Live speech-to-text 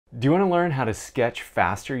Do you want to learn how to sketch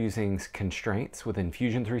faster using constraints within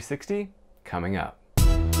Fusion 360? Coming up.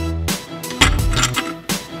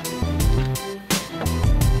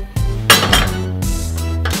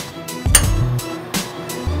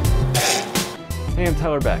 Hey, I'm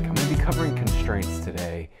Tyler Beck. I'm going to be covering constraints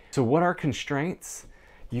today. So what are constraints?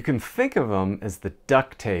 You can think of them as the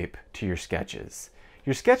duct tape to your sketches.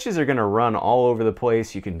 Your sketches are going to run all over the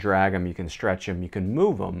place. You can drag them, you can stretch them, you can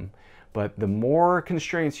move them. But the more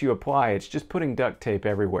constraints you apply, it's just putting duct tape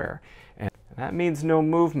everywhere. And that means no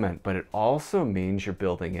movement, but it also means you're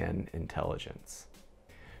building in intelligence.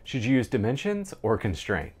 Should you use dimensions or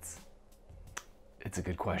constraints? It's a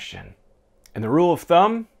good question. And the rule of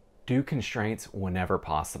thumb, do constraints whenever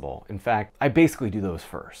possible. In fact, I basically do those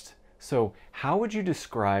first. So how would you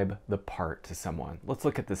describe the part to someone? Let's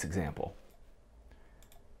look at this example.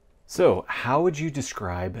 So how would you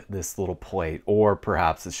describe this little plate? Or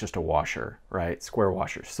perhaps it's just a washer, right? Square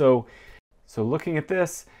washer. So looking at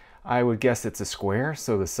this, I would guess it's a square.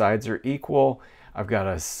 So the sides are equal. I've got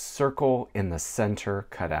a circle in the center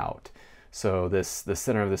cut out. So the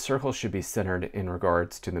center of the circle should be centered in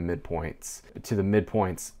regards to the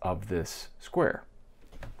midpoints of this square.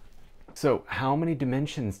 So how many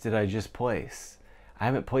dimensions did I just place? I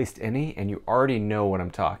haven't placed any, and you already know what I'm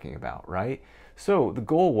talking about, right? So the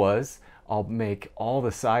goal was I'll make all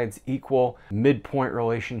the sides equal, midpoint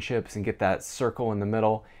relationships, and get that circle in the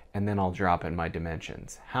middle, and then I'll drop in my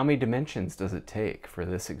dimensions. How many dimensions does it take for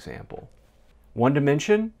this example? 1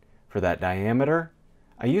 dimension for that diameter.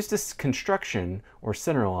 I used this construction or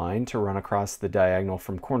center line to run across the diagonal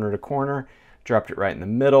from corner to corner, dropped it right in the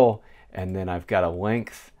middle, and then I've got a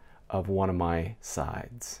length of one of my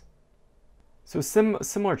sides. So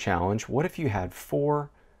similar challenge, what if you had 4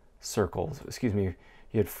 circles, you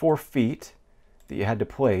had 4 feet that you had to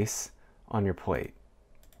place on your plate?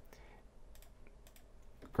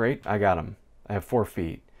 Great, I got them. I have 4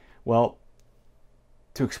 feet. Well,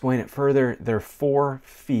 to explain it further, there are 4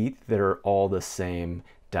 feet that are all the same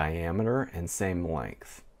diameter and same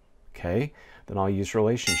length. Okay, then I'll use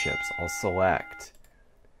relationships. I'll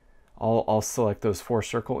select those 4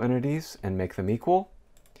 circle entities and make them equal.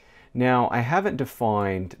 Now, I haven't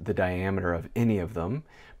defined the diameter of any of them,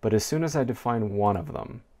 but as soon as I define one of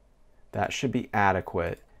them, that should be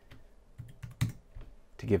adequate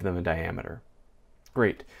to give them a diameter.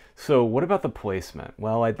 Great. So what about the placement?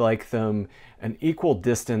 Well, I'd like them an equal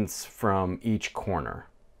distance from each corner,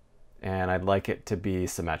 and I'd like it to be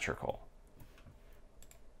symmetrical.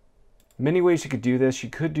 Many ways you could do this. You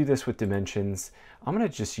could do this with dimensions. I'm going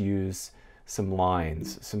to just use some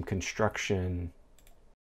lines, some construction.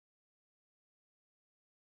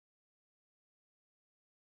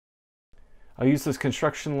 I'll use those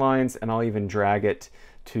construction lines, and I'll even drag it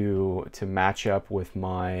to match up with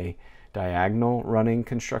my diagonal running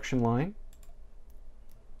construction line.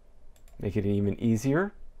 Make it even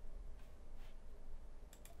easier.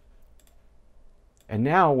 And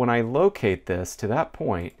now when I locate this to that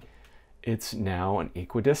point, it's now an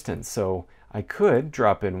equidistance. So I could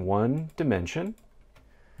drop in 1 dimension,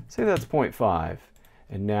 say that's 0.5,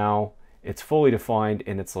 and now it's fully defined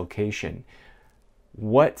in its location.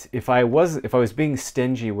 What if I was being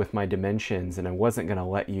stingy with my dimensions and I wasn't going to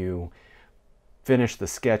let you finish the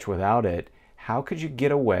sketch without it? How could you get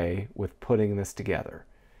away with putting this together?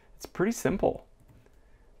 It's pretty simple.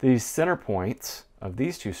 These center points of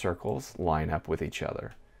these 2 circles line up with each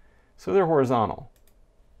other, so they're horizontal.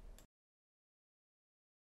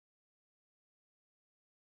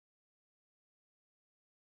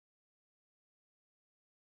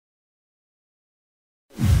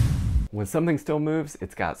 When something still moves,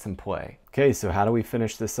 it's got some play. Okay, so how do we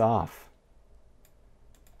finish this off?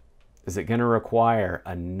 Is it going to require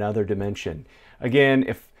another dimension? Again,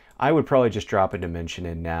 if I would probably just drop a dimension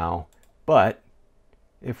in now, but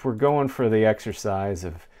if we're going for the exercise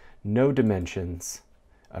of no dimensions,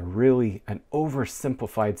 an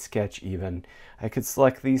oversimplified sketch even, I could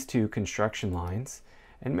select these 2 construction lines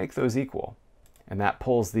and make those equal. And that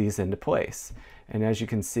pulls these into place. And as you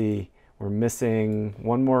can see, we're missing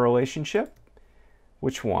one more relationship.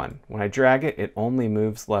 Which one? When I drag it, it only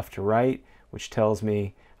moves left to right, which tells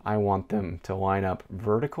me I want them to line up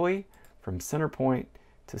vertically from center point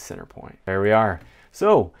to center point. There we are.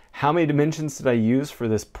 So how many dimensions did I use for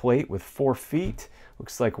this plate with 4 feet?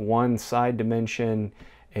 Looks like 1 side dimension,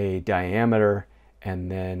 a diameter,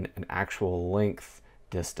 and then an actual length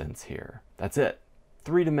distance here. That's it.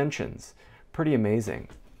 3 dimensions. Pretty amazing.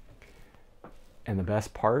 And the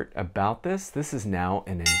best part about this is now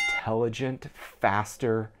an intelligent,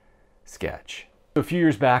 faster sketch. A few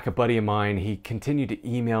years back, a buddy of mine, he continued to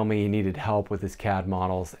email me, he needed help with his CAD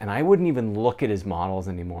models, and I wouldn't even look at his models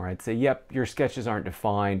anymore. I'd say, yep, your sketches aren't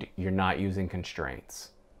defined, you're not using constraints.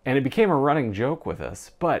 And it became a running joke with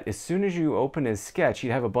us, but as soon as you open his sketch,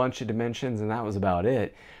 he'd have a bunch of dimensions and that was about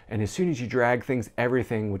it. And as soon as you drag things,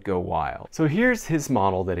 everything would go wild. So here's his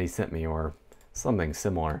model that he sent me, or something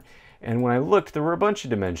similar. And when I looked, there were a bunch of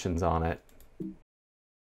dimensions on it.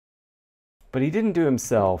 But he didn't do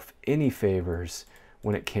himself any favors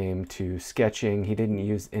when it came to sketching. He didn't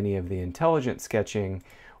use any of the intelligent sketching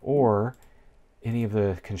or any of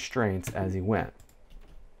the constraints as he went.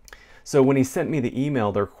 So when he sent me the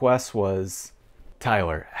email, the request was,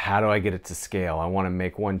 Tyler, how do I get it to scale? I want to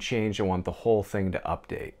make one change. I want the whole thing to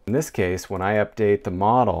update. In this case, when I update the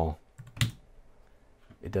model,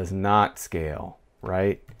 it does not scale,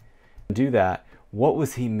 right? To do that, what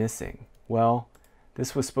was he missing? Well,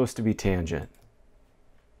 this was supposed to be tangent.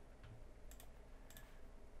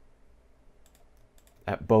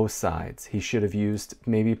 At both sides. He should have used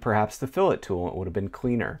maybe perhaps the fillet tool. It would have been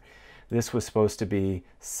cleaner. This was supposed to be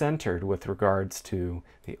centered with regards to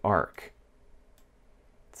the arc.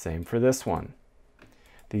 Same for this one.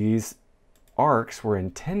 These arcs were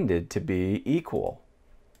intended to be equal.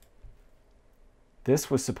 This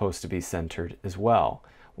was supposed to be centered as well.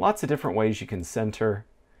 Lots of different ways you can center,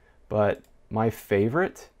 but my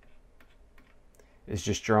favorite is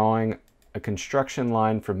just drawing a construction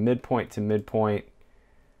line from midpoint to midpoint,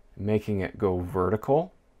 making it go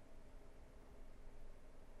vertical.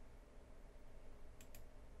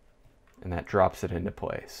 And that drops it into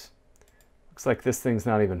place. Looks like this thing's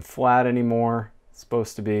not even flat anymore. It's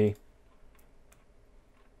supposed to be.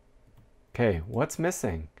 Okay, what's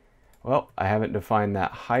missing? Well, I haven't defined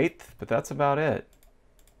that height, but that's about it.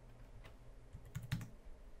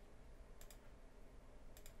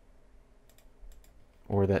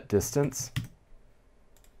 Or that distance.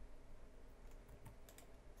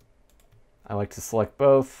 I like to select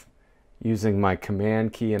both using my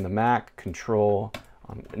command key in the Mac, Control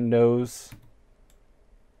on Windows.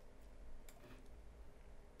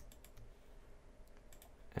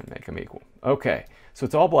 And make them equal. Okay, so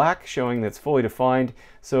it's all black, showing that it's fully defined.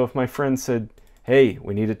 So if my friend said, hey,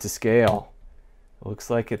 we need it to scale, it looks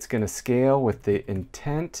like it's going to scale with the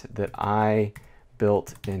intent that I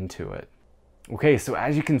built into it. Okay, so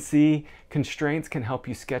as you can see, constraints can help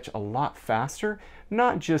you sketch a lot faster,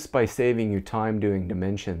 not just by saving you time doing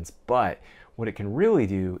dimensions, but what it can really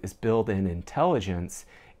do is build in intelligence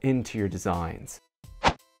into your designs.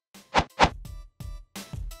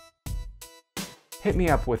 Hit me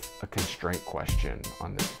up with a constraint question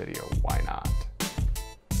on this video, why not?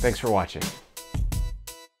 Thanks for watching.